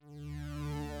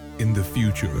In the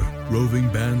future, roving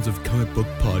bands of comic book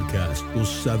podcasts will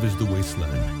savage the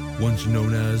wasteland, once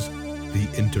known as the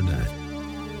Internet.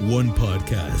 One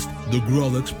podcast, the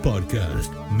Grawlix Podcast,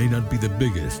 may not be the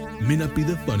biggest, may not be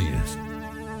the funniest,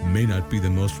 may not be the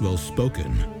most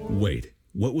well-spoken. Wait,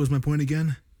 what was my point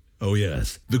again? Oh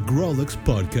yes, the Grawlix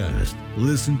Podcast.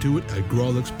 Listen to it at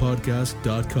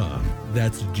grawlixpodcast.com.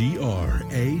 That's GRAWLIX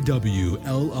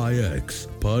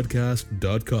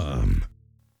podcast.com.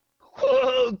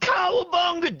 Whoa,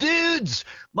 cowabunga, dudes!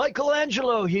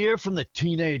 Michelangelo here from the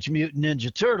Teenage Mutant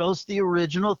Ninja Turtles, the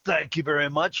original. Thank you very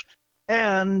much.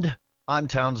 And I'm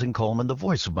Townsend Coleman, the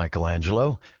voice of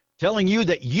Michelangelo, telling you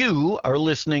that you are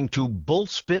listening to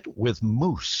Bullspit with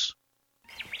Moose.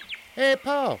 Hey,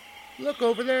 Paul, look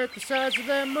over there at the size of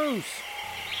that moose.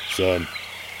 Son,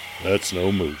 that's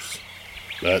no moose.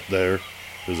 That there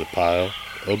is a pile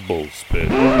of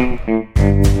bullspit.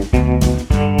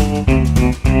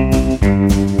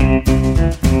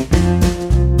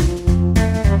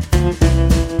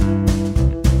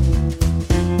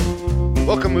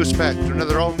 Welcome, Moose Pack, to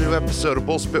another all-new episode of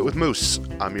Bullspit with Moose.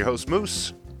 I'm your host,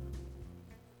 Moose.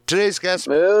 Today's guest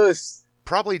Moose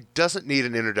probably doesn't need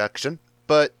an introduction,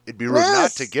 but it'd be rude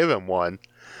not to give him one.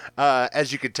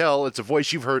 As you can tell, it's a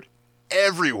voice you've heard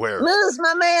everywhere. Moose,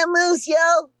 my man Moose, yo.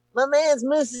 My man's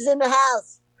Moose is in the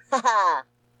house. Haha.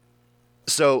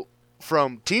 So,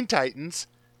 from Teen Titans,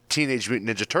 Teenage Mutant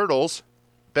Ninja Turtles,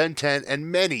 Ben 10, and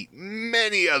many,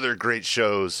 many other great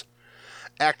shows,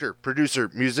 actor, producer,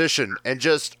 musician, and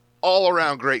just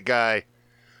all-around great guy,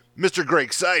 Mr.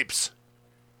 Greg Sipes.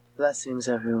 Blessings,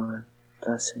 everyone.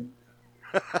 Blessings.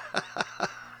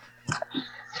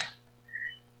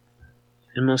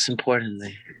 And most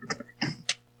importantly,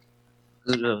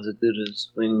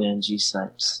 Kudos, Wingman G.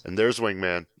 Sipes. And there's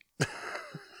Wingman.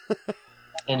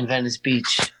 In Venice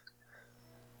Beach.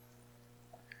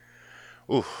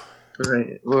 Oof.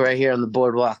 We're right here on the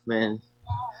boardwalk, man.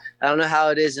 I don't know how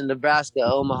it is in Nebraska,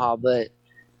 Omaha, but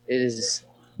it is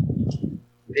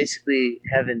basically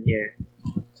heaven here.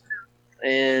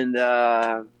 And,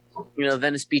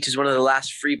 Venice Beach is one of the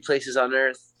last free places on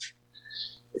Earth.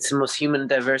 It's the most human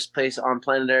diverse place on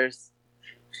planet Earth.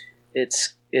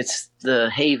 It's the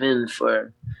haven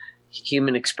for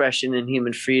human expression and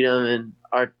human freedom and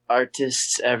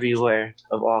artists everywhere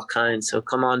of all kinds. So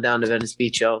come on down to Venice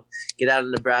Beach, yo. Get out of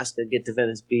Nebraska, get to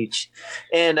Venice Beach.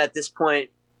 And at this point,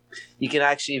 you can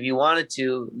actually, if you wanted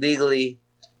to, legally,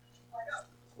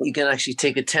 you can actually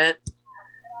take a tent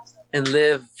and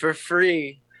live for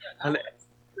free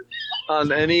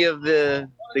on any of the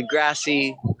grass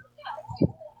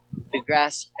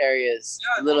areas,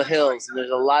 little hills. And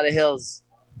there's a lot of hills.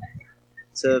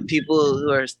 So people who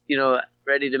are,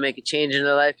 ready to make a change in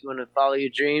their life, you want to follow your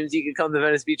dreams, you can come to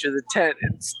Venice Beach with a tent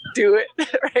and do it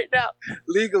right now,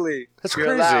 legally. That's You're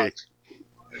crazy. allowed.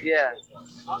 Yeah.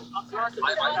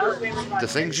 The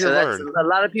things you learn. A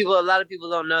lot of people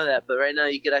don't know that, but right now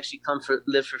you could actually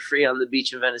live for free on the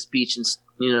beach in Venice Beach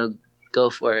and go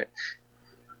for it.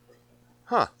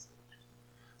 Huh.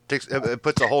 It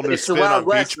puts a whole new It's the spin Wild on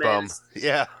West, Beach man. Bum.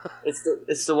 Yeah.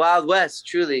 It's the Wild West,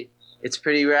 truly. It's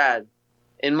pretty rad.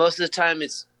 And most of the time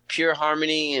it's pure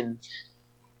harmony and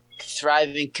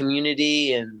thriving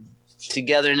community and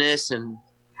togetherness and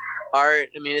art.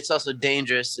 I mean, it's also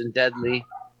dangerous and deadly,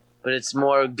 but it's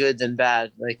more good than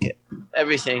bad. Like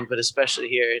everything, but especially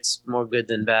here, it's more good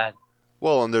than bad.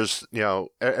 Well, and there's,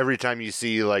 every time you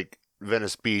see like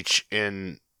Venice Beach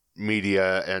in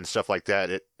media and stuff like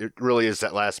that, it really is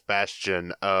that last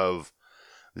bastion of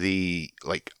the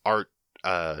like art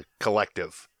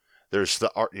collective. There's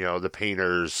the art, the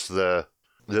painters, the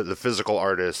physical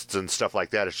artists and stuff like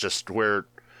that. It's just where,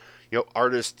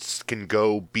 artists can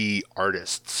go be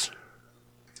artists.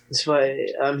 That's why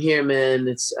I'm here,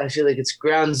 man. I feel like it's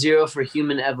ground zero for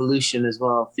human evolution as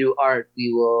well. Through art,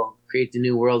 we will create the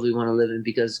new world we want to live in,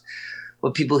 because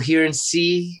what people hear and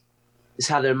see is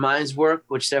how their minds work,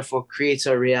 which therefore creates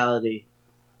our reality.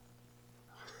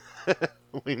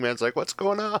 Wingman's like, what's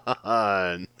going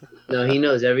on? No, he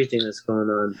knows everything that's going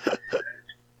on.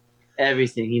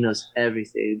 Everything. He knows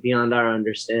everything beyond our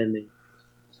understanding.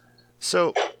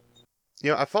 So,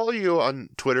 I follow you on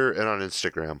Twitter and on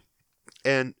Instagram.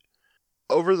 And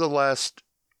over the last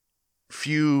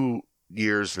few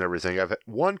years and everything,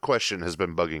 one question has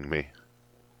been bugging me.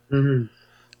 Mm-hmm.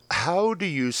 How do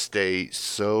you stay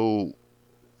so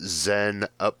zen,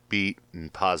 upbeat,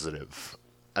 and positive?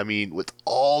 I mean, with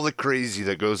all the crazy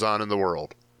that goes on in the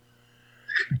world,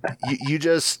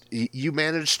 you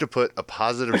manage to put a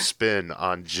positive spin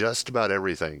on just about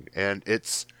everything. And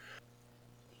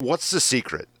what's the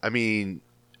secret? I mean,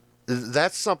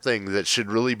 that's something that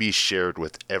should really be shared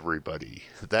with everybody.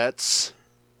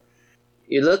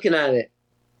 You're looking at it.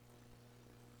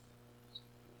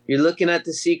 You're looking at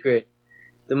the secret.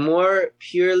 The more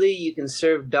purely you can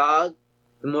serve dog,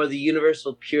 the more the universe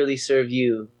will purely serve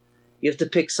you. You have to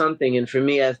pick something, and for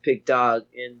me, I've picked dog.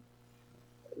 And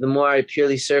the more I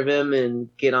purely serve him and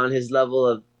get on his level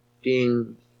of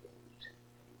being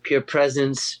pure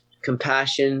presence,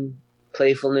 compassion,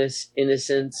 playfulness,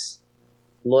 innocence,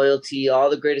 loyalty, all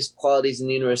the greatest qualities in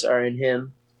the universe are in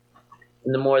him.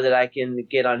 And the more that I can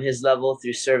get on his level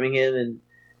through serving him and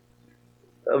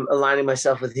aligning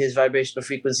myself with his vibrational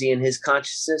frequency and his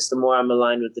consciousness, the more I'm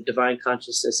aligned with the divine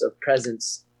consciousness of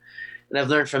presence. And I've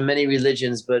learned from many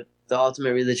religions, but the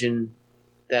ultimate religion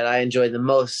that I enjoy the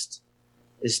most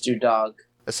is through dog.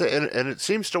 I say, and it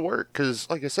seems to work because,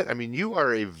 like I said, I mean, you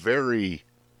are a very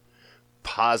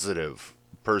positive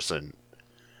person.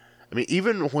 I mean,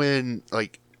 even when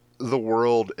like the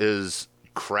world is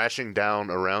crashing down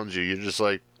around you, you're just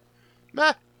like,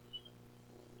 meh.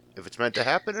 If it's meant to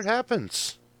happen, it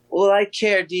happens. Well, I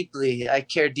care deeply.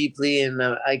 And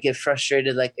I get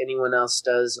frustrated like anyone else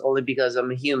does, only because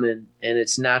I'm a human, and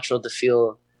it's natural to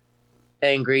feel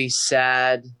angry,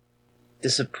 sad,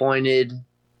 disappointed,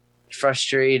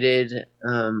 frustrated,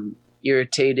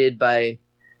 irritated by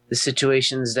the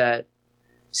situations that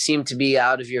seem to be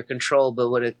out of your control. But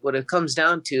what it comes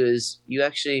down to is you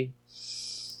actually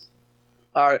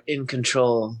are in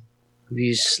control. If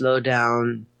you slow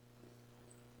down,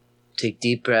 take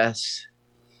deep breaths,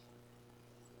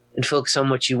 and focus on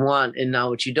what you want and not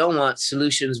what you don't want,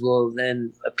 solutions will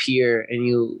then appear, and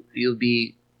you'll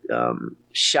be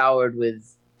showered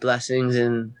with blessings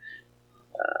and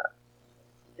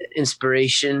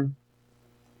inspiration.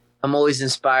 I'm always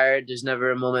inspired. There's never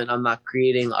a moment I'm not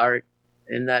creating art,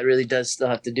 and that really does still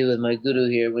have to do with my guru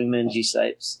here, Wingman G.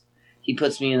 Sipes. He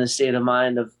puts me in the state of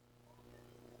mind of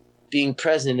being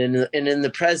present, and in the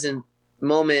present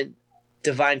moment,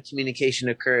 divine communication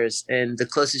occurs. And the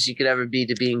closest you could ever be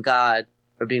to being God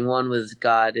or being one with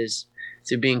God is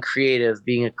through being creative,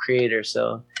 being a creator.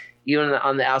 So even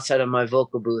on the outside of my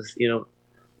vocal booth, it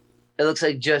looks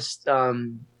like just,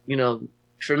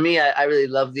 for me, I really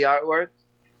love the artwork.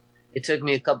 It took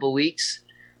me a couple weeks,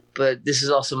 but this is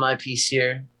also my piece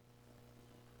here.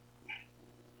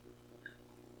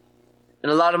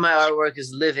 And a lot of my artwork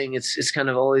is living. It's kind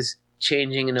of always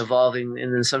changing and evolving,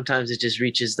 and then sometimes it just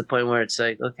reaches the point where it's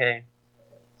like, okay,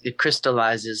 it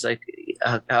crystallizes like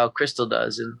how a crystal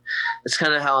does. And it's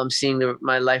kind of how I'm seeing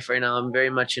my life right now. I'm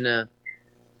very much in a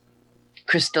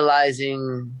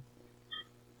crystallizing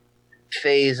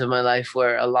phase of my life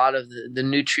where a lot of the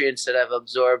nutrients that I've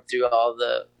absorbed through all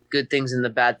the good things and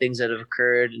the bad things that have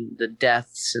occurred, and the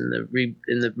deaths and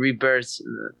the rebirths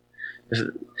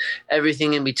and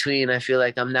everything in between, I feel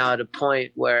like I'm now at a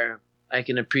point where I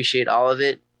can appreciate all of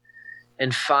it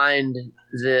and find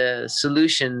the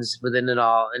solutions within it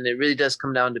all. And it really does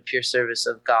come down to pure service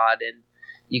of God. And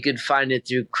you could find it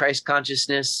through Christ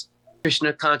consciousness,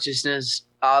 Krishna consciousness,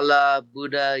 Allah,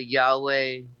 Buddha,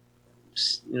 Yahweh,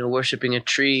 worshiping a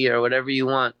tree or whatever you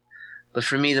want. But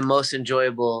for me, the most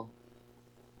enjoyable,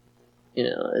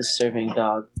 is serving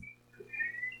dog.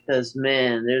 Because,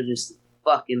 man, they're just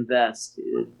fucking best,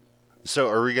 dude. So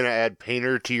are we going to add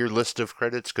Painter to your list of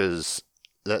credits? Because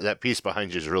that piece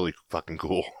behind you is really fucking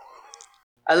cool.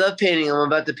 I love painting. I'm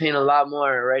about to paint a lot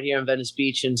more right here in Venice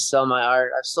Beach and sell my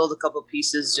art. I've sold a couple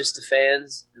pieces just to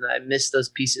fans, and I miss those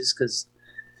pieces because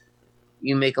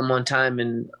you make them one time,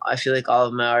 and I feel like all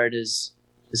of my art is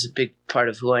a big part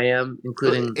of who I am,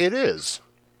 including it is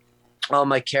all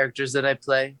my characters that I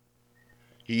play.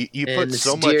 You put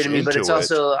so much dear to me, into but it's it.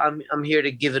 also I'm here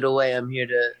to give it away. I'm here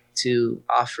to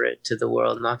offer it to the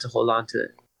world, not to hold on to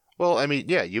it. Well, I mean,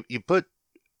 yeah, you put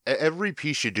every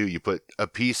piece you do, you put a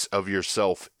piece of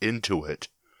yourself into it,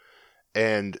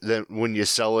 and then when you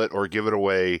sell it or give it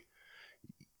away,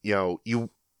 you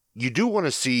do want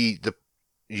to see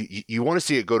you want to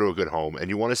see it go to a good home, and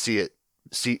you want to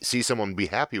see someone be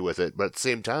happy with it. But at the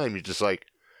same time, you're just like,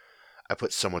 I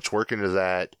put so much work into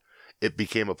that. It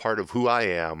became a part of who I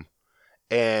am,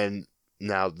 and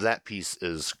now that piece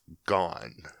is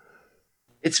gone.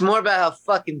 It's more about how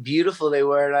fucking beautiful they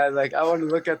were, and I want to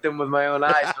look at them with my own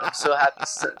eyes. I'm so happy.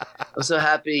 I'm so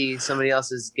happy somebody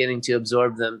else is getting to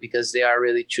absorb them, because they are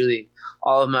really, truly,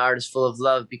 all of my art is full of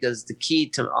love. Because the key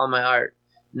to all my art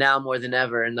now more than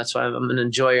ever, and that's why I'm an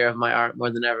enjoyer of my art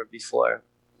more than ever before,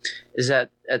 is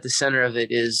that at the center of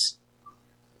it is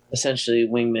essentially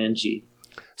Wingman G.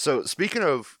 So speaking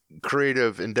of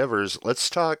creative endeavors, let's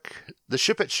talk the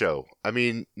Ship It Show. I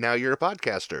mean, now you're a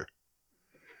podcaster.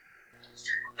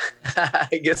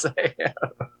 I guess I am.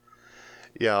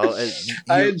 You know, and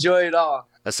I you, enjoy it all.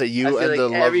 I say I you feel and like the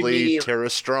every lovely medium- Tara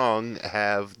Strong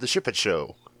have the Ship It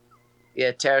Show.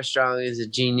 Yeah, Tara Strong is a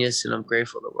genius, and I'm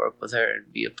grateful to work with her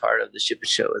and be a part of the Ship It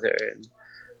Show with her. And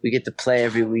we get to play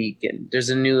every week, and there's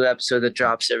a new episode that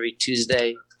drops every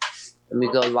Tuesday, and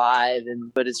we go live.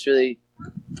 But it's really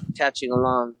catching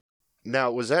along.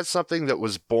 Now, was that something that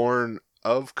was born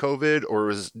of COVID, or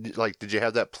was like, did you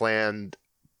have that planned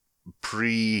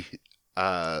pre,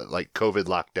 like COVID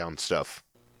lockdown stuff?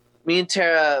 Me and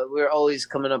Tara, we're always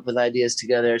coming up with ideas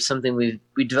together. It's something we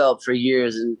developed for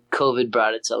years, and COVID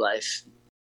brought it to life.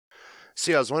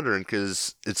 See, I was wondering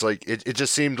because it's like it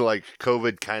just seemed like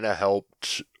COVID kind of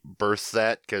helped birth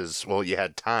that because, well, you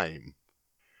had time,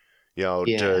 you know,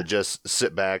 Yeah. to just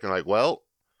sit back and like, well,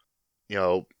 you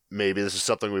know, maybe this is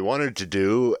something we wanted to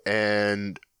do,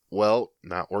 and well,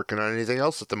 not working on anything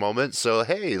else at the moment, so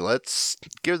hey, let's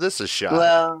give this a shot.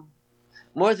 Well,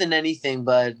 more than anything,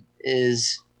 Bud,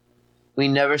 is we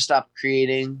never stopped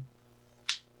creating,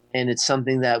 and it's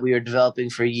something that we were developing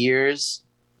for years,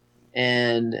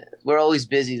 and we're always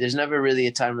busy. There's never really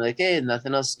a time we're like, hey,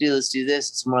 nothing else to do, let's do this.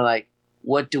 It's more like,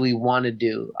 what do we want to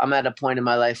do? I'm at a point in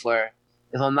my life where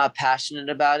if I'm not passionate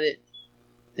about it,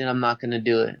 then I'm not going to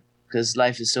do it, because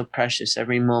life is so precious.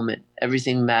 Every moment,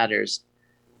 everything matters.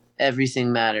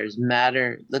 Everything matters.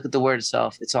 Matter, look at the word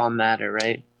itself. It's all matter,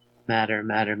 right? Matter,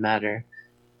 matter, matter.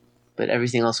 But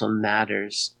everything also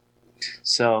matters.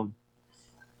 So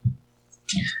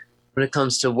when it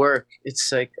comes to work,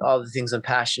 it's like all the things I'm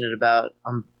passionate about,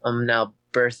 I'm now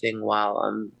birthing while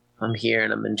I'm here,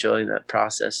 and I'm enjoying that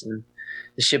process. And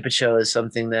the Ship It Show is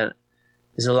something that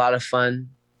is a lot of fun.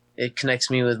 It connects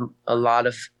me with a lot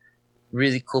of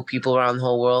really cool people around the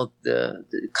whole world, the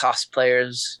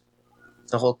cosplayers,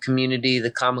 the whole community,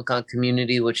 the Comic-Con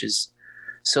community, which is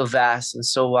so vast and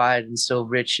so wide and so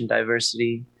rich in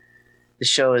diversity. The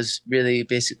show is really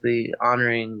basically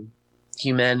honoring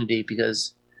humanity,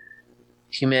 because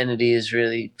humanity is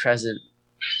really present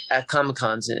at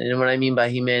Comic-Cons. And what I mean by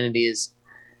humanity is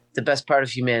the best part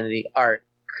of humanity: art,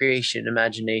 creation,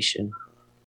 imagination.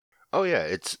 Oh yeah,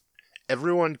 it's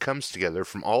everyone comes together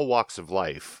from all walks of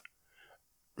life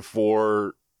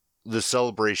for the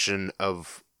celebration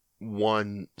of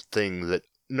one thing that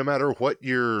no matter what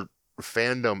your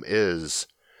fandom is,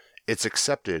 it's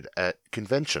accepted at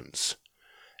conventions.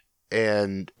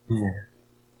 And,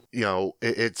 you know,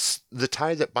 it's the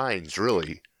tie that binds,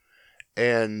 really.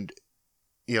 And,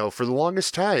 you know, for the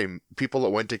longest time, people that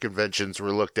went to conventions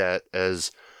were looked at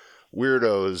as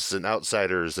weirdos and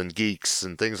outsiders and geeks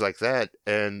and things like that.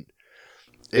 And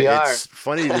it's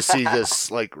funny to see this,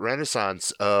 like,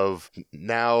 renaissance of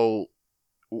now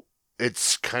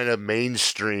it's kind of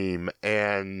mainstream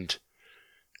and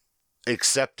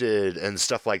accepted and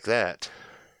stuff like that.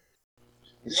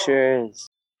 It sure is.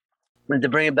 And to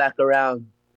bring it back around,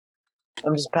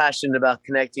 I'm just passionate about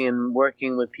connecting and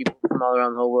working with people from all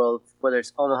around the whole world, whether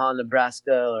it's Omaha,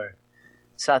 Nebraska, or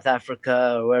South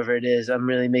Africa, or wherever it is. I'm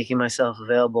really making myself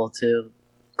available to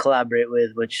collaborate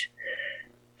with, which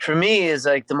for me is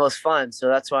like the most fun. So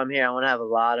that's why I'm here. I want to have a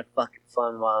lot of fucking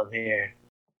fun while I'm here.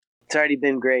 It's already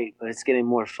been great, but it's getting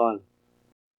more fun.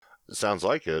 It sounds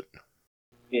like it.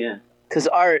 Yeah. Because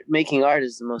making art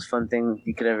is the most fun thing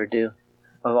you could ever do.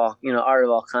 Of all, art of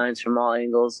all kinds, from all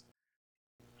angles.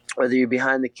 Whether you're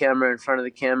behind the camera, in front of the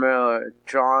camera, or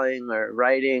drawing, or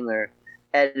writing, or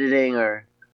editing, or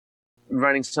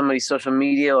running somebody's social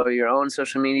media or your own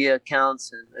social media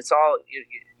accounts, and it's all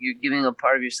you're giving a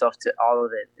part of yourself to all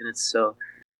of it, and it's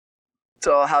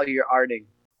all how you're arting.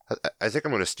 I think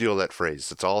I'm going to steal that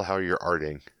phrase. It's all how you're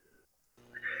arting.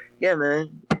 Yeah,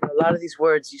 man. A lot of these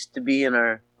words used to be in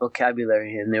our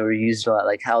vocabulary, and they were used a lot,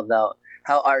 like how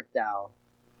art thou.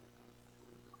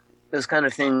 Those kind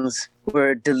of things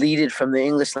were deleted from the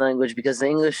English language because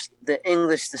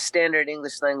the standard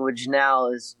English language now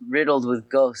is riddled with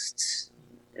ghosts.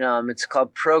 It's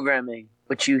called programming.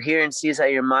 What you hear and see is how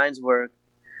your minds work,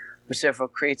 which therefore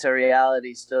creates a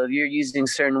reality. So if you're using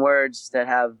certain words that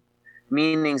have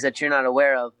meanings that you're not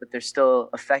aware of, but they're still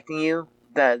affecting you,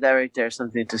 that right there is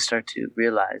something to start to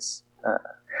realize.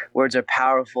 Words are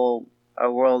powerful.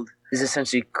 Our world is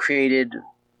essentially created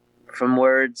from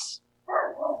words.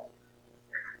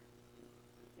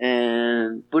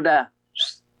 And Buddha,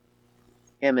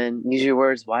 yeah, man, use your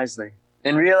words wisely.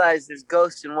 And realize there's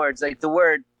ghosts in words. Like the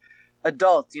word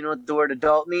adult. You know what the word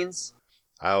adult means?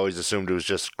 I always assumed it was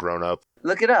just grown up.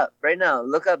 Look it up right now.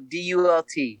 Look up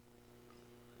DULT.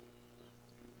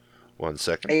 1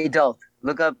 second. Adult.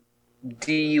 Look up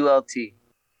DULT.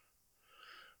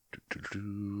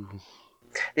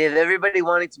 They have everybody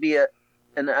wanting to be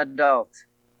an adult.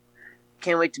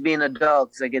 can't wait to be an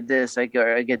adult because I get this, I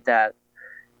get that.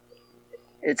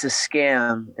 It's a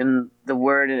scam, and the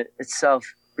word itself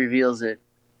reveals it.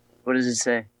 What does it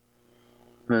say,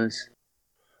 Moose?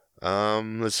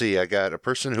 Let's see. I got a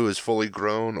person who is fully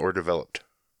grown or developed.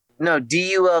 No,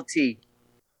 DULT.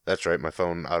 That's right. My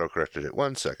phone autocorrected it.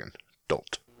 1 second.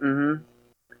 Adult. Mm-hmm.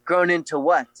 Grown into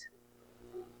what?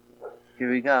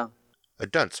 Here we go. A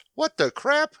dunce. What the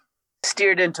crap?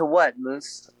 Steered into what,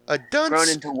 Moose? A dunce? Grown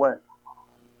into what?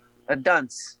 A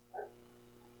dunce.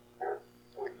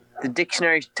 The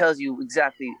dictionary tells you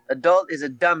exactly. Adult is a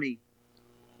dummy.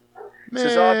 Man. So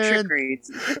it's all trickery.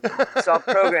 It's all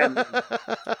programming.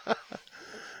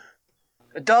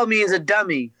 Adult means a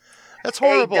dummy. That's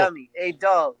horrible. A dummy.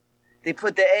 Adult. They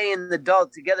put the A and the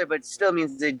adult together, but it still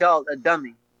means adult, a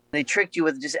dummy. They tricked you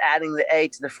with just adding the A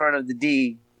to the front of the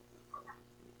D.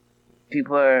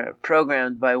 People are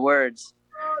programmed by words,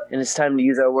 and it's time to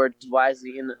use our words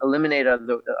wisely and eliminate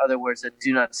other words that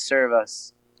do not serve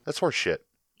us. That's horse shit.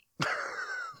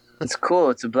 It's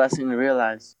cool. It's a blessing to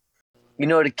realize. You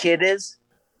know what a kid is?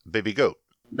 Baby goat.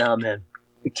 No, man.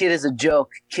 A kid is a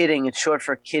joke. Kidding. It's short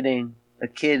for kidding. A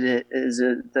kid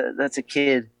that's a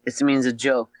kid. It means a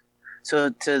joke.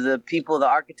 So to the people, the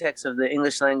architects of the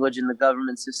English language and the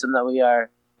government system that we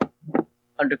are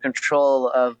under control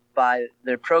of by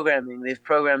their programming, they've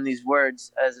programmed these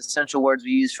words as essential words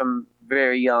we use from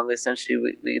very young. Essentially,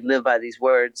 we live by these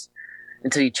words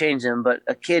until you change them. But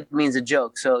a kid means a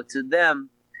joke. So to them,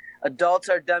 adults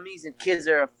are dummies and kids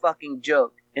are a fucking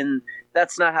joke. And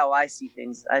that's not how I see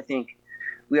things. I think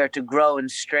we are to grow in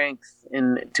strength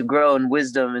and to grow in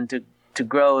wisdom and to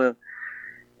grow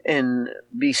and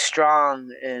be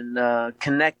strong and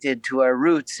connected to our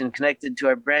roots and connected to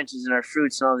our branches and our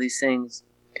fruits and all these things.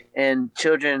 And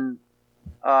children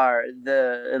are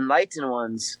the enlightened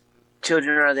ones.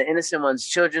 Children are the innocent ones.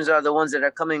 Children are the ones that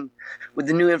are coming with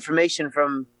the new information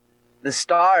from the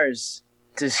stars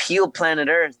to heal planet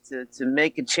Earth, to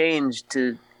make a change,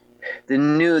 to the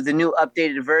new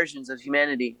updated versions of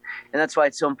humanity. And that's why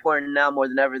it's so important now more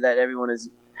than ever that everyone is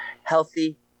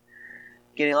healthy,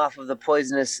 getting off of the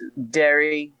poisonous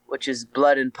dairy, which is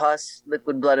blood and pus,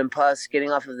 liquid blood and pus,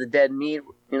 getting off of the dead meat,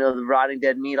 the rotting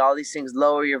dead meat. All these things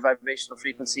lower your vibrational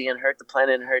frequency and hurt the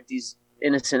planet and hurt these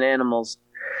innocent animals.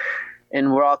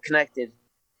 And we're all connected.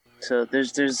 So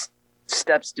there's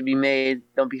steps to be made.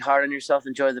 Don't be hard on yourself.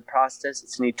 Enjoy the process.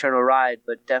 It's an eternal ride,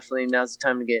 but definitely now's the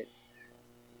time to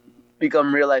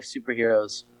become real life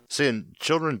superheroes. See, and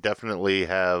children definitely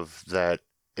have that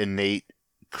innate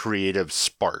creative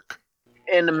spark.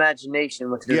 And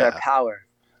imagination, which is our power.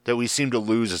 That we seem to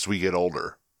lose as we get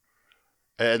older.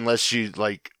 Unless you,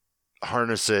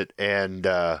 harness it and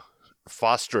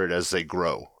foster it as they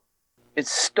grow.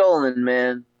 It's stolen,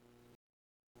 man.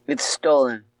 It's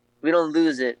stolen. We don't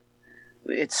lose it.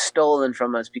 It's stolen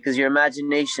from us because your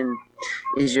imagination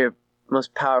is your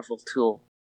most powerful tool.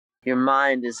 Your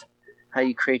mind is how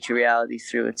you create your reality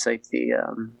through. It's like the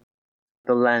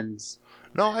lens.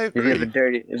 No, I agree.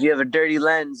 If you have a dirty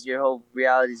lens, your whole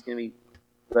reality is going to be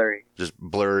blurry. Just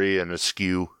blurry and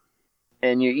askew.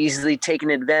 And you're easily taken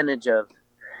advantage of.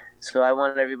 So I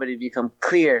want everybody to become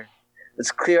clear.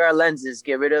 Let's clear our lenses,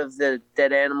 get rid of the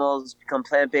dead animals, become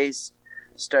plant-based,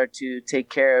 start to take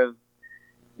care of,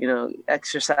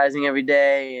 exercising every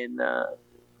day and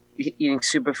eating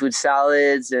superfood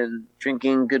salads and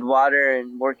drinking good water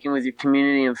and working with your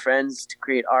community and friends to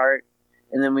create art.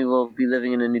 And then we will be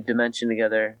living in a new dimension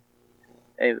together.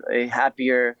 A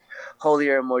happier,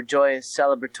 holier, more joyous,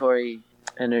 celebratory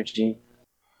energy.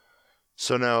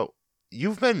 So now,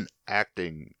 you've been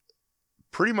acting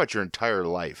pretty much your entire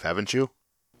life, haven't you?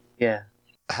 Yeah.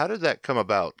 How did that come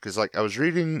about? Because, I was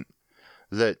reading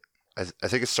that I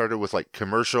think it started with,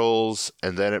 commercials,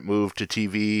 and then it moved to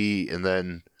TV, and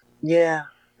then... Yeah.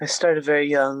 I started very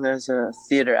young as a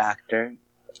theater actor.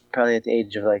 Probably at the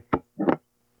age of,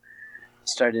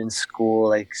 started in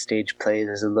school, stage plays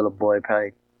as a little boy,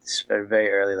 probably started very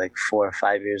early, 4 or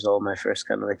 5 years old, my first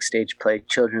kind of stage play,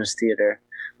 children's theater.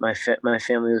 My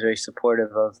family was very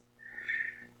supportive of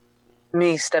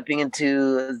me stepping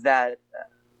into that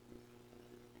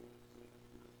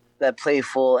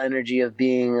playful energy of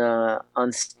being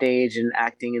on stage and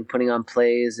acting and putting on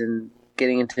plays and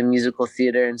getting into musical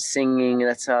theater and singing. And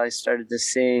that's how I started to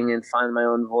sing and find my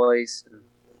own voice.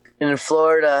 And in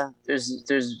Florida,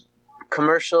 there's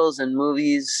commercials and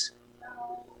movies,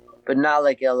 but not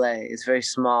like LA. It's very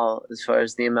small as far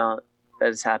as the amount that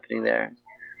is happening there.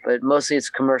 But mostly it's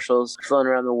commercials, flown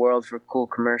around the world for cool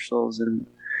commercials and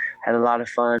had a lot of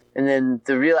fun. And then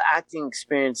the real acting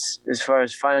experience, as far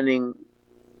as finding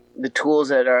the tools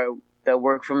that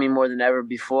work for me more than ever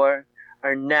before,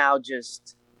 are now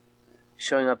just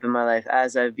showing up in my life.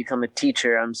 As I've become a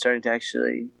teacher, I'm starting to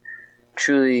actually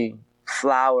truly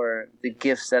flower the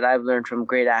gifts that I've learned from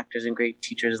great actors and great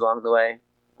teachers along the way.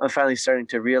 I'm finally starting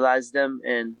to realize them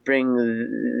and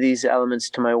bring these elements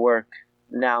to my work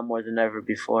now more than ever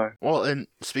before. Well, and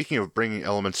speaking of bringing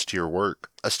elements to your work,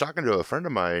 I was talking to a friend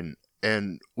of mine,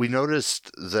 and we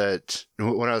noticed that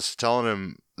when I was telling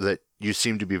him that you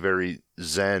seem to be very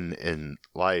zen in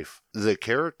life, the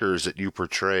characters that you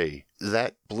portray,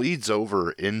 that bleeds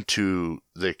over into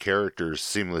the characters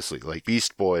seamlessly, like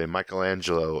Beast Boy and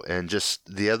Michelangelo and just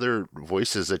the other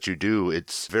voices that you do.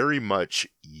 It's very much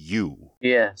you.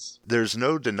 Yes. There's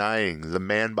no denying the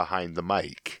man behind the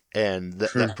mic, and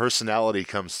that personality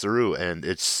comes through, and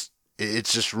it's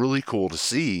just really cool to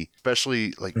see,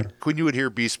 especially like when you would hear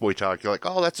Beast Boy talk, you're like,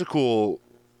 oh, that's a cool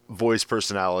voice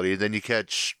personality. Then you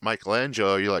catch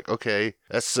Michelangelo, you're like, okay,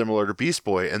 that's similar to Beast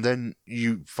Boy. And then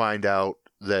you find out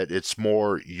that it's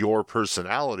more your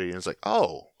personality, and it's like,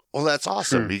 oh, well, that's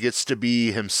awesome. He gets to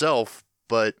be himself,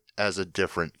 but as a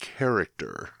different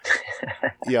character.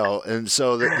 And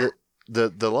so the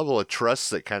level of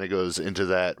trust that kind of goes into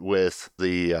that with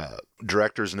the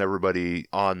directors and everybody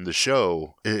on the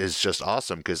show is just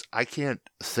awesome, because I can't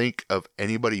think of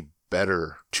anybody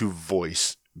better to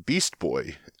voice Beast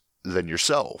Boy than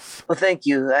yourself. Well, thank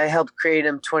you. I helped create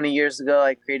him 20 years ago.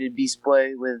 I created Beast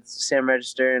Boy with Sam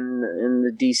Register and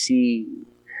the DC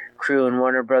crew and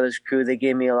Warner Brothers crew. They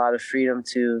gave me a lot of freedom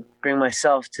to bring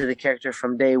myself to the character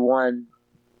from day one.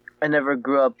 I never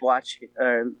grew up watching,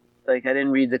 I didn't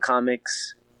read the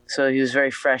comics, so he was very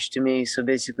fresh to me. So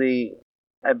basically,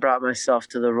 I brought myself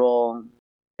to the role,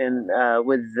 and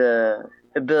with the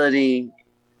ability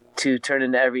to turn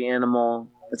into every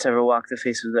animal that's ever walked the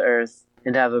face of the earth,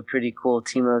 and have a pretty cool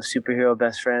team of superhero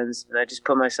best friends. And I just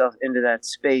put myself into that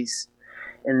space,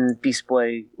 and Beast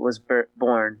Boy was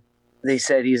born. They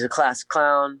said he's a class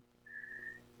clown.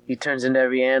 He turns into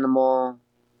every animal.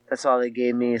 That's all they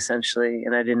gave me, essentially,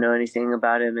 and I didn't know anything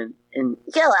about him. And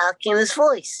yell out came his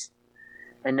voice.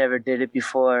 I never did it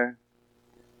before.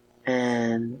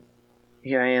 And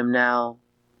here I am now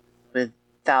with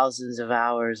thousands of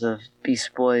hours of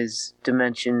Beast Boy's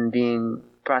dimension being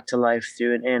brought to life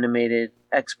through an animated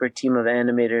expert team of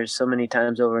animators so many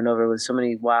times over and over, with so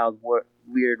many wild,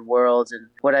 weird worlds. And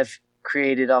what I've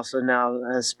created also now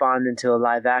has spawned into a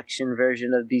live action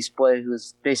version of Beast Boy,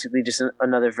 who's basically just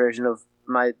another version of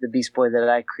the Beast Boy that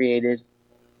I created.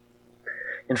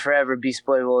 And forever, Beast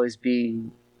Boy will always be,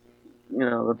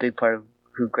 a big part of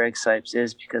who Greg Sipes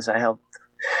is, because I helped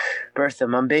birth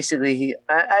him. I'm basically,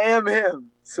 I am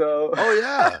him. So. Oh,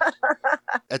 yeah.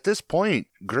 At this point,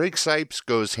 Greg Sipes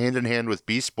goes hand in hand with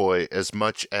Beast Boy as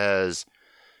much as,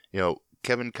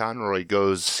 Kevin Conroy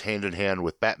goes hand in hand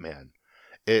with Batman.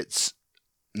 It's,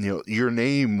 your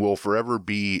name will forever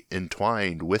be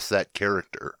entwined with that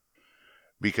character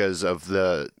because of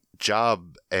the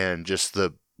job and just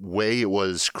the way it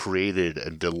was created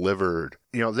and delivered.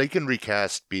 They can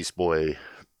recast Beast Boy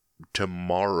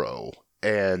tomorrow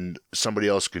and somebody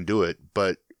else can do it,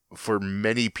 but for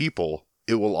many people,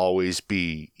 it will always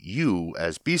be you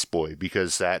as Beast Boy,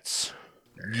 because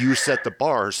you set the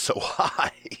bar so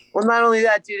high. Well, not only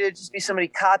that, dude, it'd just be somebody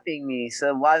copying me.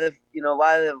 So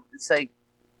it's like,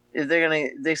 if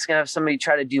they're just gonna have somebody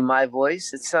try to do my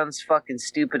voice, it sounds fucking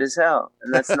stupid as hell.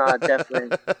 And that's not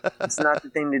it's not the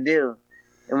thing to do.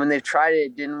 And when they've tried it,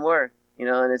 it didn't work,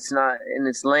 and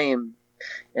it's lame.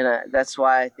 And that's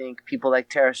why I think people like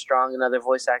Tara Strong and other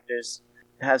voice actors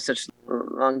have such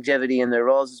longevity in their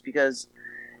roles, is because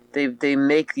they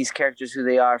make these characters who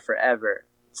they are forever.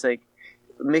 It's like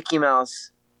Mickey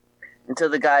Mouse, until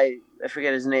the guy, I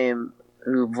forget his name,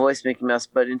 who voiced Mickey Mouse,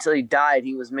 but until he died,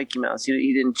 he was Mickey Mouse.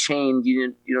 He didn't change.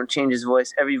 You don't change his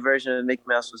voice. Every version of Mickey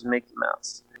Mouse was Mickey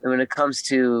Mouse. And when it comes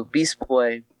to Beast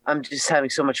Boy, I'm just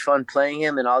having so much fun playing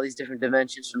him in all these different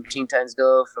dimensions, from Teen Titans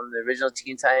Go, from the original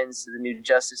Teen Titans to the new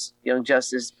Justice, Young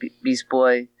Justice, Beast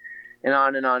Boy, and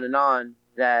on and on and on,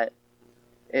 that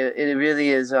it really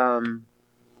is,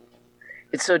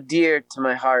 it's so dear to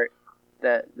my heart,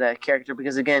 that character,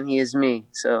 because again, he is me.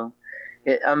 So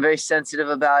I'm very sensitive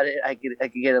about it. I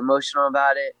could get emotional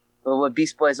about it. But what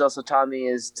Beast Boy has also taught me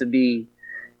is to be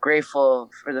grateful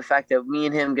for the fact that me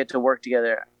and him get to work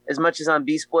together. As much as I'm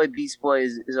Beast Boy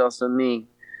is also me.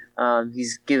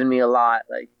 He's given me a lot.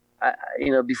 Like,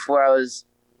 before I was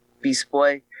Beast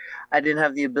Boy, I didn't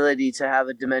have the ability to have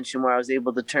a dimension where I was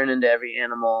able to turn into every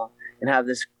animal and have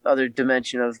this other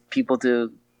dimension of people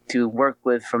to work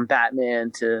with, from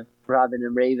Batman to Robin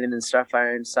and Raven and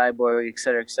Starfire and Cyborg, et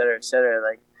cetera, et cetera, et cetera.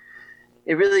 Like,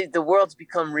 the world's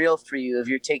become real for you if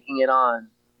you're taking it on.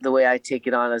 the way I take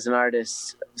it on as an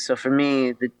artist. So for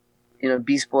me,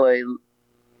 Beast Boy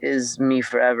is me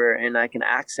forever, and I can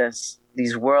access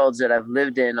these worlds that I've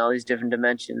lived in, all these different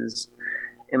dimensions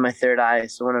in my third eye.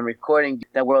 So when I'm recording,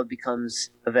 that world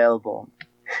becomes available.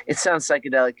 It sounds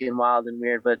psychedelic and wild and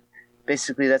weird, but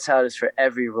basically that's how it is for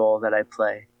every role that I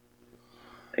play.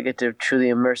 I get to truly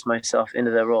immerse myself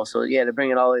into the role. So yeah, to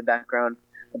bring it all the way back around,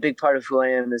 a big part of who I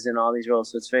am is in all these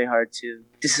roles. So it's very hard to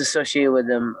disassociate with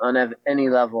them on any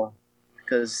level,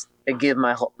 because I give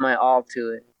my all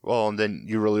to it. Well, and then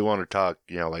you really want to talk,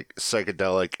 like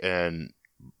psychedelic and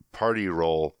party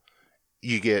role,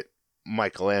 you get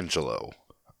Michelangelo.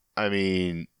 I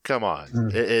mean, come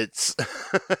on. It's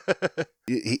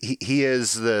he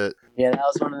is the... Yeah, that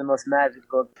was one of the most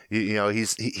magical.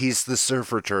 He's the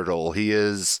surfer turtle. He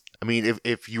is... I mean,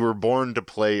 if you were born to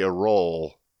play a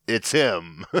role, it's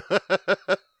him.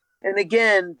 And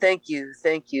again, thank you.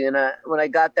 And when I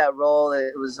got that role,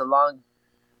 it was a long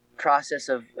process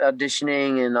of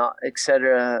auditioning and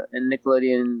etc. And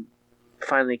Nickelodeon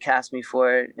finally cast me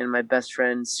for it. And my best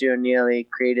friend Cyril Neely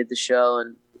created the show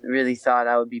and really thought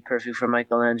I would be perfect for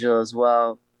Michelangelo as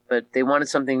well. But they wanted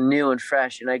something new and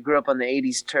fresh. And I grew up on the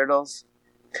 80s Turtles,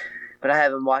 but I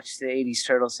haven't watched the 80s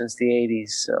Turtles since the 80s.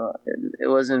 So it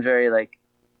wasn't very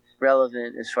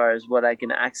relevant as far as what I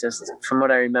can access. From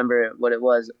what I remember, what it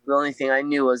was, the only thing I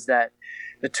knew was that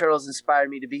the Turtles inspired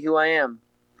me to be who I am.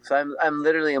 So I'm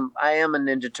literally I am a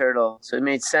Ninja Turtle. So it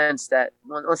made sense that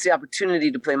once the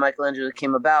opportunity to play Michelangelo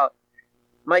came about,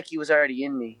 Mikey was already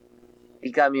in me.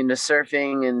 He got me into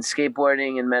surfing and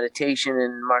skateboarding and meditation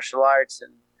and martial arts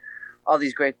and all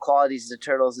these great qualities the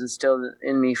Turtles instilled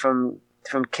in me from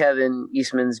Kevin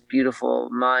Eastman's beautiful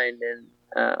mind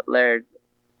and Laird.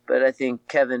 But I think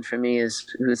Kevin, for me, is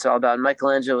who it's all about. And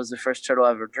Michelangelo was the first turtle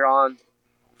I ever drawn.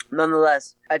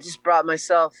 Nonetheless, I just brought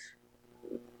myself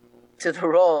to the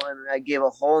role, and I gave a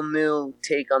whole new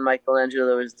take on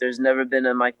Michelangelo. There's never been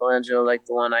a Michelangelo like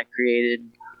the one I created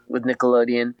with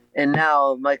Nickelodeon. And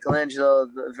now Michelangelo,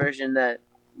 the version that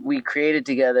we created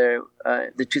together,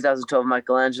 the 2012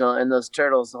 Michelangelo, and those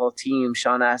turtles, the whole team,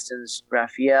 Sean Astin's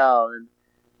Raphael and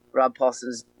Rob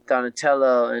Paulson's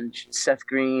Donatello and Seth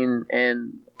Green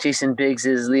and Jason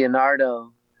Biggs's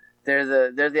Leonardo, they're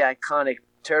the iconic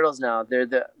turtles now. They're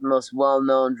the most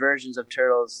well-known versions of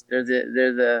turtles. They're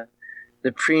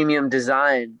the premium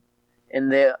design,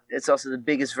 and it's also the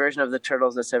biggest version of the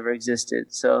turtles that's ever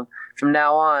existed. So from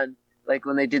now on, like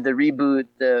when they did the reboot,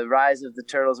 the Rise of the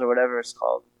Turtles or whatever it's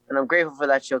called, and I'm grateful for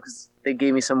that show because they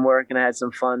gave me some work and I had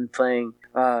some fun playing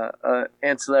an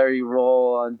ancillary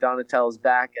role on Donatello's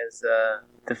back as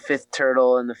the fifth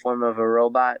turtle in the form of a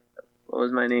robot. What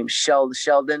was my name?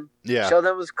 Sheldon. Yeah.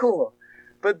 Sheldon was cool.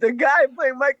 But the guy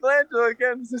playing Michelangelo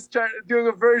again was just doing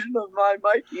a version of my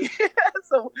Mikey.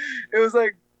 So it was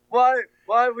like, why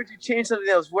would you change something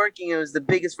that was working? It was the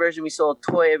biggest version. We sold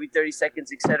a toy every 30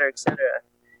 seconds, et cetera, et cetera.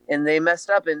 And they messed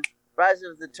up. And Rise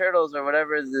of the Turtles, or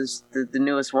whatever the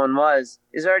newest one was,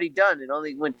 is already done. It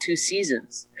only went 2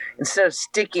 seasons. Instead of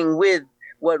sticking with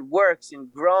what works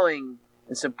and growing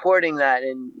and supporting that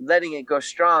and letting it go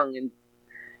strong. And,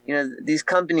 these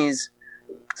companies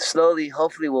slowly,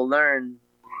 hopefully, will learn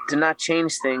to not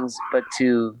change things, but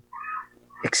to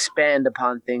expand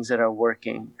upon things that are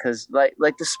working. Because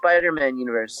like the Spider-Man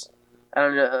universe, I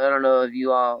don't know if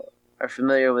you all are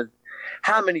familiar with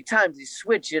how many times they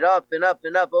switch it up and up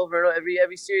and up over and over.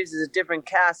 Every series is a different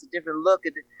cast, a different look.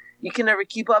 You can never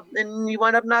keep up, and you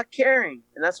wind up not caring,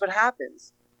 and that's what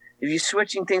happens. If you're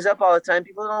switching things up all the time,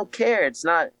 people don't care. It's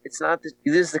not.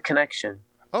 You lose the connection.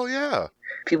 Oh yeah.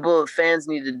 Fans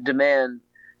need to demand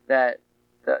that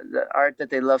the art that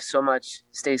they love so much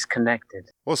stays connected.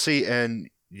 Well, see, and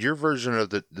your version of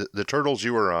the Turtles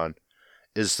you were on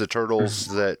is the Turtles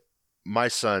that my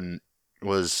son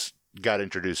got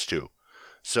introduced to.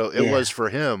 So it was for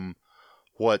him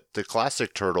what the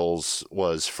classic Turtles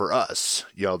was for us,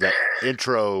 that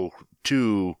intro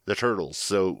to the Turtles.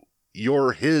 So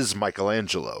you're his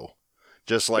Michelangelo,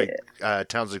 just like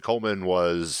Townsend Coleman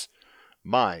was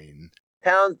mine.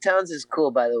 Towns is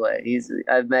cool, by the way.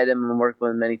 I've met him and worked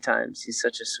with him many times. He's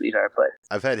such a sweetheart. But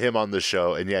I've had him on the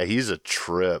show, and yeah, he's a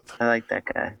trip. I like that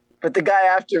guy. But the guy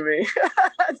after me,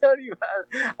 I don't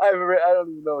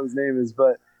even know what his name is,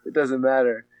 but it doesn't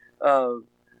matter.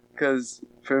 Because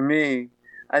for me,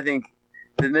 I think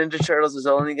the Ninja Turtles is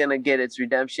only going to get its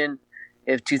redemption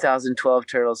if 2012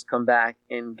 Turtles come back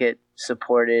and get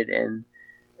supported. And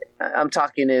I'm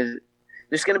talking if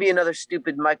there's going to be another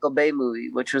stupid Michael Bay movie,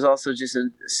 which was also just a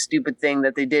stupid thing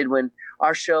that they did when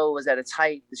our show was at its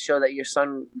height, the show that your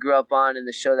son grew up on, and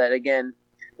the show that, again,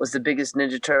 was the biggest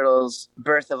Ninja Turtles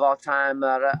birth of all time.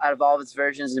 Out of all of its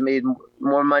versions, it made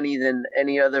more money than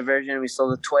any other version. We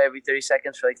sold a toy every 30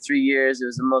 seconds for like 3 years. It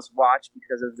was the most watched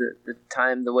because of the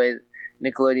time, the way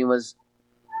Nickelodeon was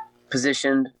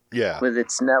positioned with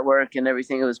its network and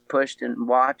everything. It was pushed and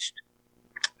watched.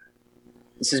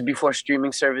 This is before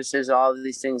streaming services. All of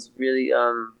these things really,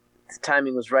 the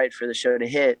timing was right for the show to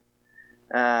hit.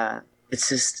 It's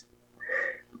just,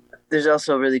 there's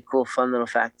also a really cool, fun little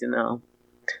fact to know.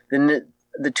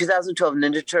 The 2012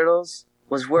 Ninja Turtles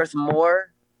was worth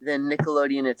more than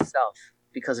Nickelodeon itself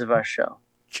because of our show.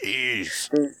 Jeez.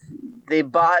 They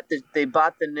bought the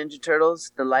Ninja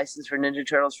Turtles, the license for Ninja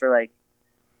Turtles for like,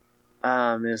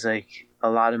 it was like a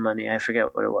lot of money. I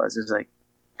forget what it was. It was like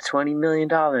 $20 million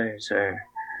or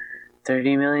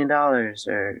 $30 million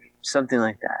or something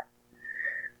like that.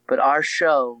 But our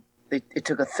show, it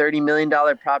took a $30 million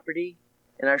property,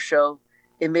 and our show,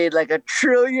 it made like $1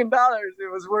 trillion.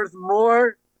 It was worth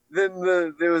more than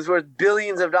it was worth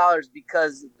billions of dollars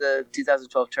because of the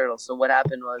 2012 Turtles. So what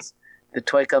happened was the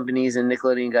toy companies and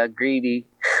Nickelodeon got greedy.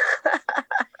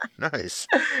 Nice.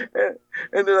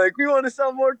 And they're like, we want to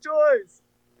sell more toys.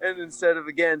 And instead of,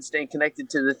 again, staying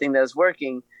connected to the thing that was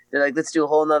working, they're like, let's do a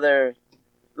whole nother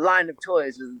line of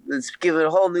toys. Let's give it a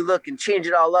whole new look and change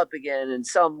it all up again and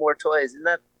sell more toys. And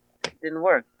that didn't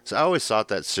work. So I always thought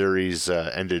that series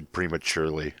ended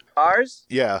prematurely. Ours?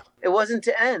 Yeah. It wasn't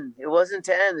to end.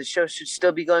 The show should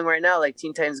still be going right now, like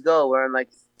Teen Titans Go. We're on like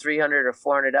 300 or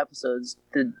 400 episodes.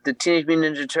 The Teenage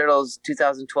Mutant Ninja Turtles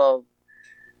 2012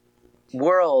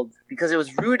 world, because it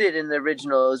was rooted in the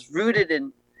original. It was rooted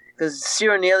in, because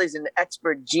Ciro Neely's an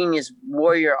expert, genius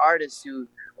warrior artist who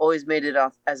always made it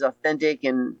as authentic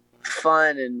and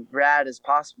fun and rad as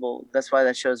possible. That's why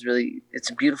that show is really, it's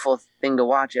a beautiful thing to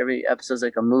watch. Every episode's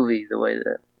like a movie, the way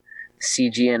the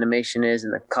CG animation is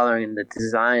and the coloring and the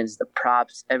designs, the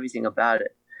props, everything about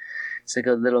it. It's like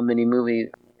a little mini movie.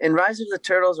 In Rise of the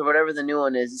Turtles, or whatever the new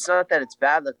one is, it's not that it's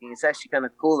bad looking. It's actually kind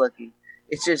of cool looking.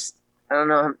 It's just, I don't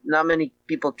know, not many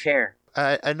people care.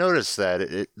 I noticed that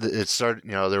it started,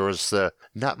 there was the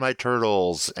Not My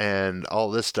Turtles and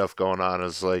all this stuff going on.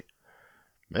 It's like,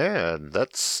 man,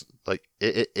 that's like,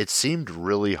 it seemed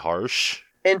really harsh.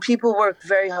 And people work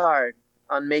very hard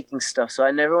on making stuff, so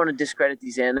I never want to discredit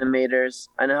these animators.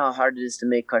 I know how hard it is to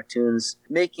make cartoons.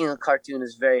 Making a cartoon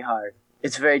is very hard.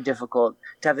 It's very difficult.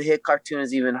 To have a hit cartoon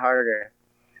is even harder.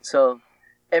 So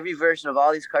every version of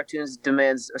all these cartoons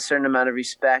demands a certain amount of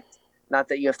respect. Not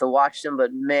that you have to watch them,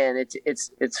 but man,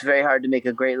 it's very hard to make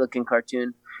a great looking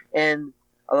cartoon. And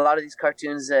a lot of these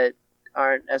cartoons that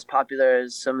aren't as popular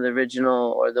as some of the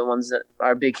original or the ones that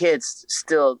are big hits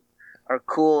still are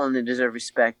cool, and they deserve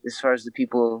respect as far as the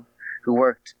people who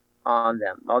worked on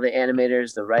them. All the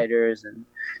animators, the writers, and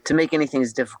to make anything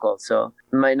is difficult. So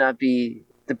it might not be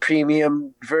the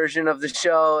premium version of the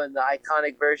show and the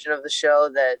iconic version of the show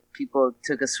that people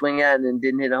took a swing at and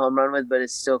didn't hit a home run with, but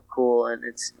it's still cool. And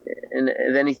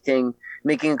if anything,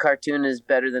 making a cartoon is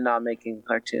better than not making a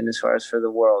cartoon as far as for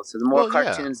the world. So the more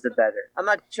cartoons, the better. I'm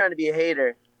not trying to be a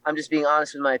hater. I'm just being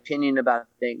honest with my opinion about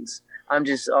things. I'm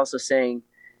just also saying,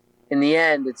 in the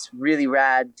end, it's really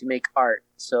rad to make art.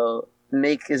 So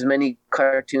make as many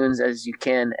cartoons as you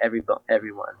can,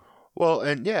 everyone. Well,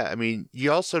 and yeah, I mean,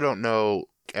 you also don't know,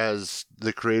 as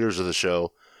the creators of the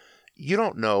show, you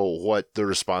don't know what the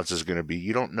response is going to be.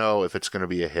 You don't know if it's going to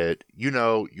be a hit.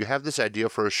 You have this idea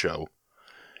for a show.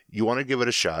 You want to give it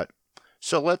a shot.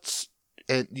 So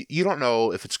and you don't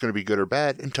know if it's going to be good or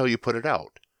bad until you put it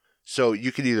out. So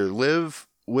you can either live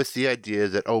with the idea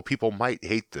that, people might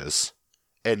hate this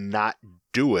and not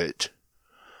do it,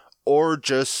 or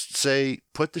just say,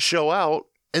 put the show out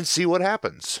and see what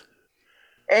happens.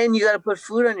 And you got to put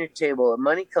food on your table.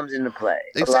 Money comes into play.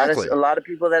 Exactly. A lot of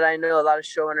people that I know, a lot of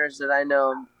showrunners that I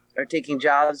know are taking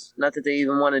jobs, not that they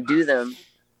even want to do them,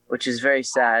 which is very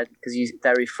sad because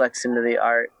that reflects into the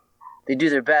art. They do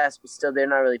their best, but still they're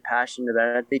not really passionate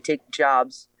about it. They take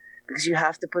jobs because you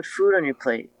have to put food on your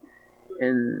plate.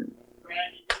 And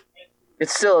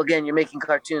it's still, again, you're making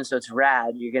cartoons, so it's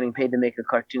rad. You're getting paid to make a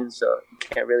cartoon, so you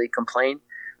can't really complain.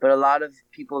 But a lot of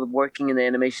people working in the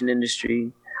animation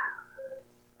industry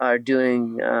are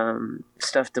doing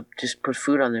stuff to just put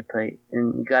food on their plate,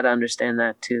 and you got to understand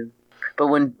that too. But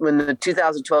when the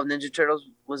 2012 Ninja Turtles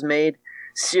was made,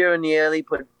 Ciro Neely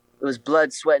it was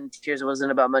blood, sweat, and tears. It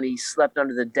wasn't about money. He slept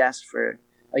under the desk for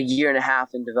a year and a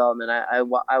half in development. I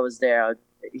was there.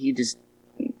 He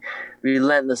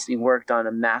relentlessly worked on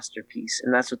a masterpiece,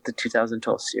 and that's what the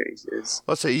 2012 series is.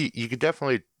 Let's say you could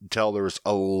definitely tell there was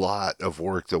a lot of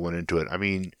work that went into it. I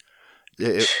mean,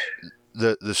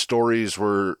 the stories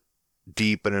were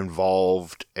deep and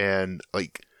involved, and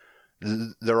like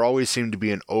there always seemed to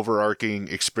be an overarching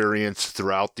experience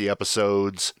throughout the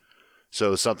episodes.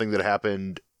 So something that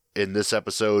happened in this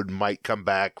episode might come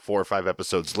back 4 or 5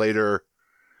 episodes later,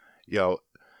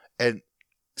 and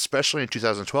especially in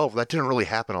 2012, that didn't really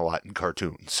happen a lot in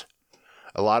cartoons.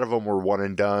 A lot of them were one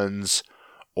and dones,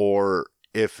 or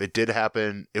if it did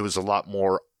happen, it was a lot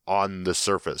more on the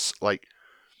surface. Like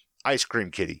Ice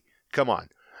Cream Kitty. Come on.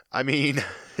 I mean,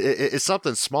 it's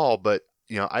something small, but,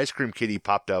 Ice Cream Kitty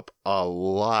popped up a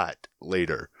lot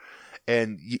later.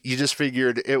 And you just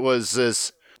figured it was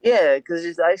this... Yeah,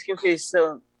 because Ice Cream Kitty is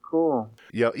so cool.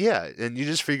 Yeah, and you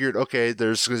just figured, okay,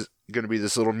 there's going to be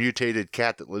this little mutated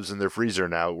cat that lives in their freezer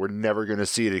now. We're never going to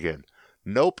see it again.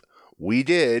 Nope, we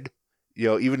did.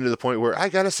 Even to the point where I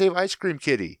got to save Ice Cream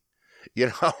Kitty.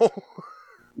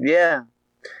 Yeah.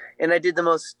 And I did the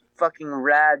most fucking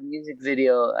rad music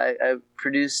video. I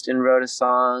produced and wrote a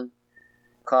song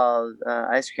called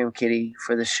Ice Cream Kitty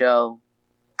for the show.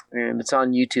 It's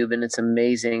on YouTube and it's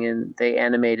amazing, and they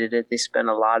animated it. They spent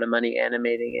a lot of money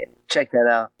animating it. Check that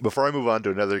out. Before I move on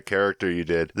to another character you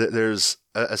did, there's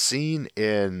a scene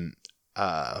in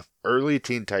early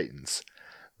Teen Titans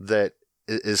that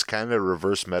is kind of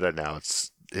reverse meta now.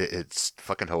 It's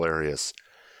fucking hilarious.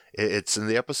 It's in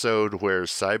the episode where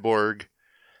Cyborg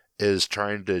is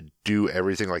trying to do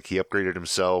everything, like he upgraded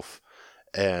himself,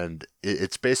 and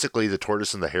it's basically the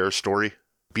tortoise and the hare story.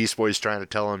 Beast Boy's trying to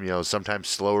tell him, sometimes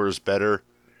slower is better.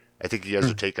 I think you guys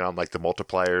are taking on like the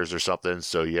multipliers or something,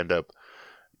 so you end up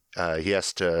he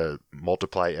has to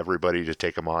multiply everybody to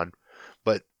take him on.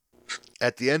 But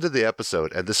at the end of the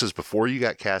episode, and this is before you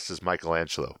got cast as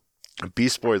Michelangelo,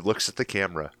 Beast Boy looks at the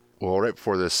camera. Well, right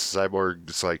before this, Cyborg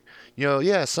is like,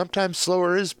 yeah, sometimes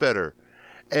slower is better.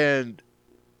 And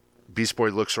Beast Boy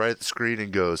looks right at the screen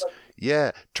and goes,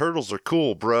 yeah, turtles are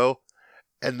cool, bro.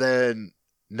 And then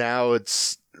now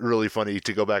it's really funny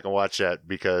to go back and watch that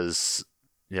because,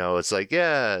 it's like,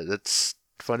 yeah, that's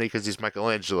funny because he's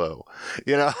Michelangelo,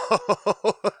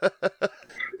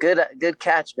 Good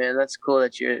catch, man. That's cool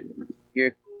that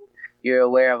you're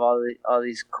aware of all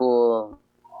these cool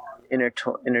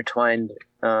intertwined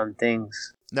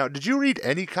things. Now, did you read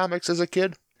any comics as a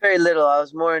kid? Very little. I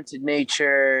was more into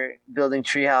nature, building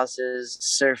tree houses,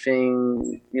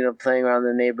 surfing, playing around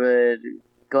the neighborhood,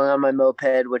 going on my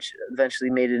moped, which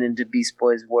eventually made it into Beast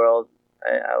Boy's world.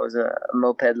 I was a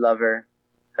moped lover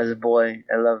as a boy.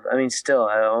 I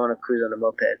want to cruise on a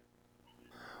moped.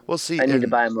 Well, see, I need to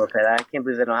buy a moped. I can't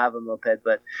believe I don't have a moped,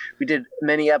 but we did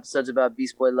many episodes about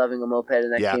Beast Boy loving a moped,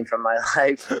 and that came from my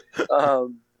life.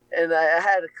 And I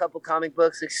had a couple comic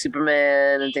books like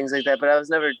Superman and things like that, but I was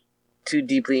never too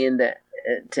deeply into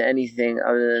anything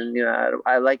other than,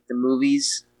 I liked the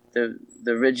movies. The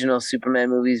original Superman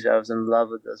movies, I was in love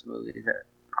with those movies.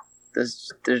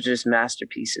 They're just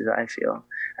masterpieces, I feel.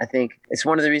 I think it's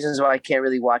one of the reasons why I can't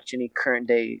really watch any current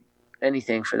day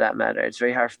anything for that matter. It's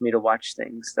very hard for me to watch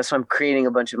things. That's why I'm creating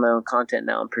a bunch of my own content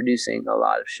now. I'm producing a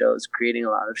lot of shows, creating a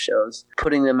lot of shows,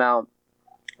 putting them out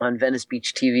on Venice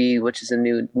Beach TV, which is a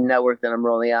new network that I'm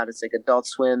rolling out. It's like Adult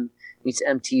Swim meets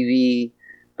MTV,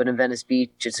 but in Venice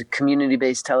Beach. It's a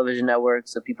community-based television network,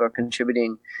 so people are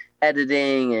contributing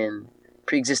editing and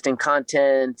pre-existing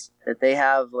content that they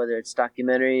have, whether it's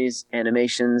documentaries,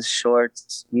 animations,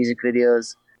 shorts, music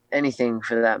videos, anything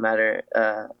for that matter,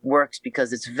 works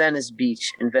because it's Venice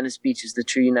Beach, and Venice Beach is the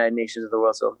true United Nations of the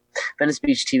world. So Venice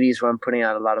Beach TV is where I'm putting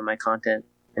out a lot of my content,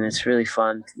 and it's really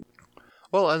fun.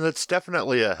 Well, and it's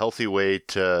definitely a healthy way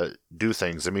to do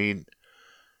things. I mean,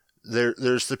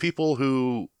 there's the people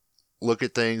who look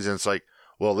at things and it's like,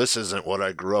 well, this isn't what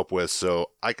I grew up with,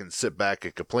 so I can sit back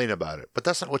and complain about it. But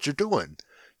that's not what you're doing.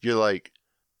 You're like,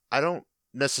 I don't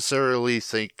necessarily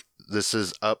think this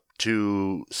is up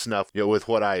to snuff, with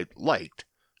what I liked.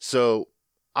 So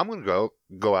I'm going to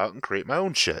go out and create my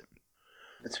own shit.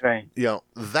 That's right.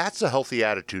 That's a healthy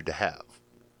attitude to have,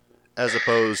 as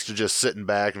opposed to just sitting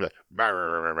back and be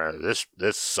like,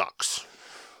 this sucks.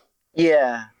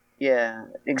 Yeah,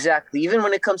 exactly. Even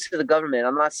when it comes to the government,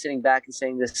 I'm not sitting back and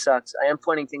saying this sucks. I am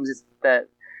pointing things that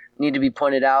need to be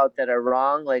pointed out that are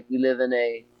wrong. Like we live in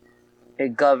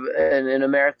in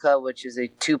America, which is a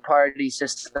two-party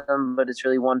system, but it's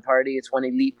really one party. It's one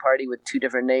elite party with two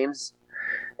different names.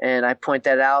 And I point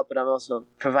that out, but I'm also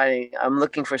I'm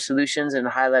looking for solutions and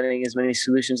highlighting as many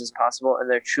solutions as possible. And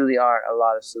there truly are a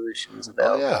lot of solutions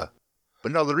available. Oh, yeah.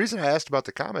 But no, the reason I asked about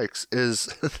the comics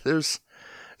is there's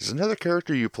another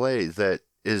character you play that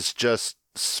is just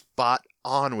spot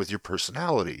on with your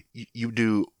personality. You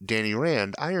do Danny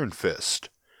Rand, Iron Fist.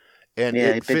 And yeah,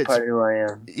 it fits, part of who I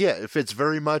am. Yeah, it fits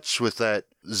very much with that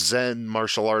Zen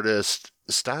martial artist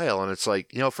style. And it's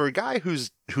like, for a guy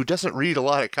who's who doesn't read a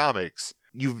lot of comics,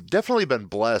 you've definitely been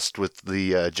blessed with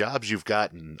the jobs you've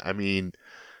gotten. I mean,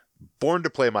 born to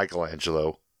play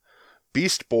Michelangelo,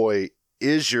 Beast Boy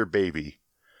is your baby,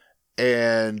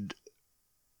 and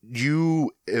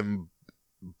you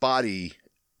embody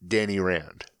Danny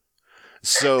Rand.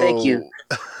 So thank you.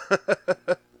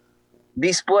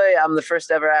 Beast Boy, I'm the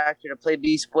first ever actor to play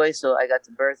Beast Boy, so I got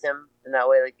to birth him in that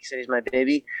way. Like you said, he's my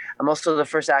baby. I'm also the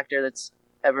first actor that's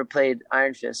ever played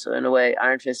Iron Fist, so in a way,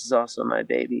 Iron Fist is also my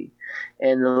baby.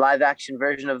 And the live action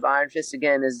version of Iron Fist,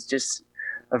 again, is just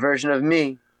a version of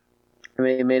me.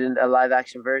 We made a live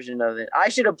action version of it. I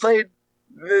should have played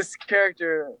this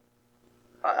character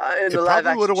in the live action show. It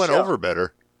probably would have went over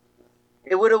better.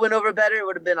 It would have went over better. It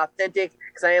would have been authentic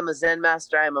because I am a Zen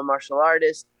master. I am a martial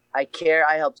artist. I care.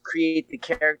 I helped create the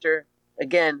character.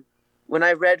 Again, when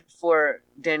I read for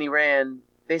Danny Rand,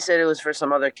 they said it was for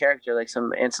some other character, like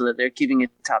some ancillary. They're keeping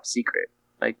it top secret,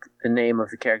 like the name of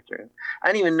the character. I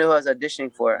didn't even know who I was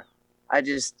auditioning for. I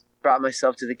just brought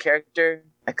myself to the character.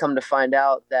 I come to find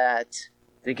out that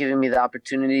they're giving me the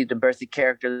opportunity to birth a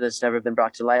character that's never been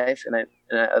brought to life. And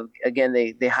again,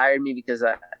 they hired me because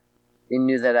they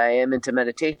knew that I am into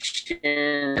meditation,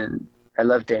 and I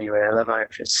love Danny Rand. I love Iron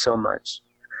Fist so much.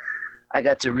 I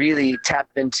got to really tap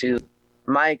into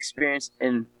my experience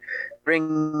and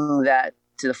bring that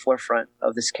to the forefront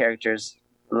of this character's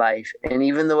life. And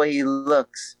even the way he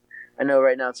looks, I know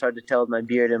right now it's hard to tell with my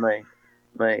beard and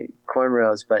my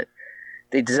cornrows, but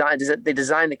they designed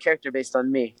the character based on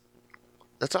me.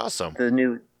 That's awesome.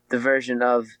 The version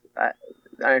of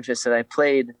Iron Fist that I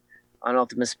played on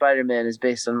Ultimate Spider-Man is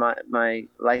based on my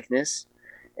likeness.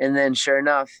 And then, sure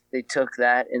enough, they took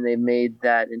that and they made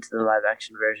that into the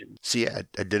live-action version. See, I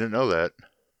didn't know that.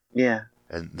 Yeah.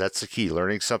 And that's the key,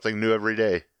 learning something new every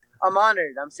day. I'm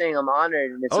honored. I'm saying I'm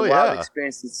honored. And it's a wild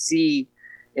experience to see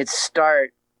it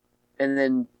start and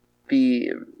then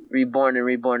be reborn and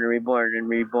reborn and reborn and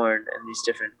reborn in these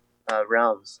different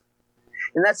realms.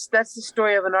 And that's the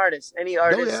story of an artist. Any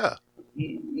artist,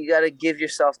 you got to give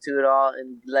yourself to it all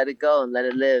and let it go and let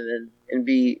it live and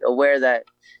be aware that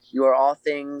you are all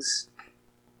things.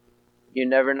 You're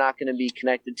never not going to be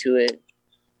connected to it,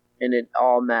 and it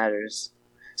all matters.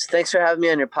 So thanks for having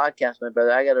me on your podcast, my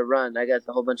brother. I got to run. I got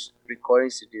a whole bunch of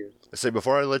recordings to do. Say,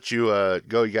 before I let you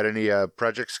go, you got any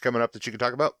projects coming up that you can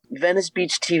talk about? Venice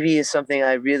Beach TV is something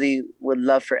I really would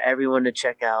love for everyone to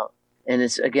check out. And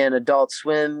it's, again, Adult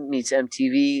Swim meets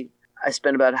MTV. I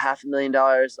spent about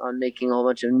 $500,000 on making a whole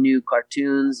bunch of new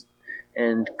cartoons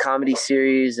and comedy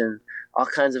series and all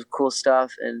kinds of cool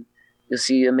stuff. And you'll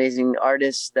see amazing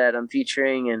artists that I'm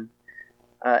featuring. And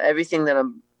everything that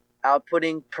I'm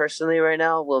outputting personally right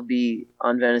now will be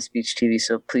on Venice Beach TV.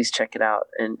 So please check it out.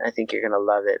 And I think you're going to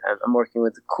love it. I'm working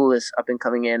with the coolest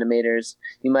up-and-coming animators.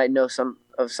 You might know some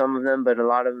of them, but a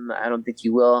lot of them I don't think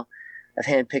you will. I've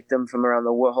handpicked them from around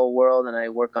the whole world, and I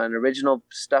work on original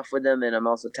stuff with them, and I'm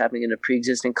also tapping into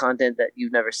pre-existing content that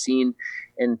you've never seen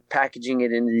and packaging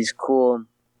it into these cool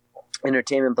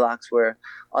entertainment blocks where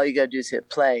all you got to do is hit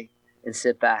play and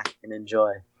sit back and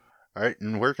enjoy. All right,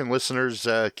 and where can listeners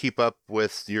keep up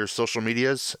with your social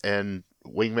medias and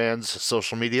Wingman's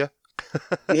social media?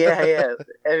 Yeah.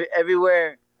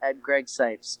 Everywhere at Greg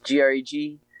Cipes,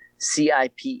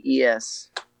 GREGCIPES,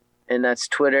 and that's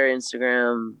Twitter,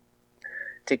 Instagram,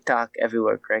 TikTok,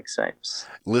 everywhere, Greg Cipes.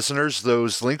 Listeners,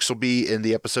 those links will be in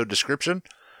the episode description,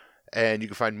 and you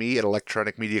can find me at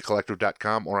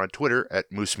electronicmediacollective.com or on Twitter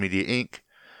at Moose Media Inc.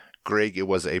 Greg, it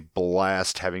was a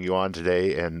blast having you on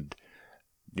today, and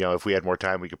if we had more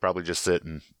time, we could probably just sit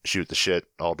and shoot the shit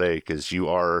all day because you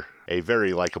are a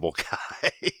very likable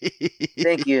guy.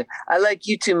 Thank you. I like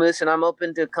you too, Moose, and I'm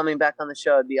open to coming back on the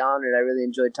show. I'd be honored. I really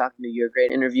enjoyed talking to you. You're a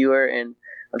great interviewer, and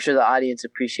I'm sure the audience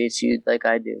appreciates you like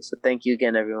I do. So thank you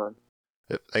again, everyone.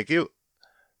 Yep, thank you.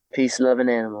 Peace, love, and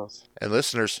animals. And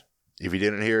listeners, if you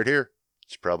didn't hear it here,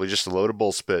 it's probably just a load of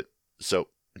bullspit. So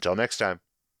until next time,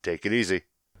 take it easy.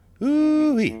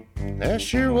 Ooh-wee, that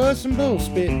sure was some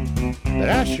bullspit, but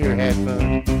I sure had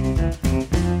fun.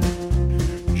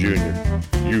 Junior,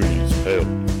 you need help.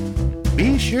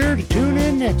 Be sure to tune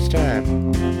in next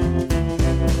time.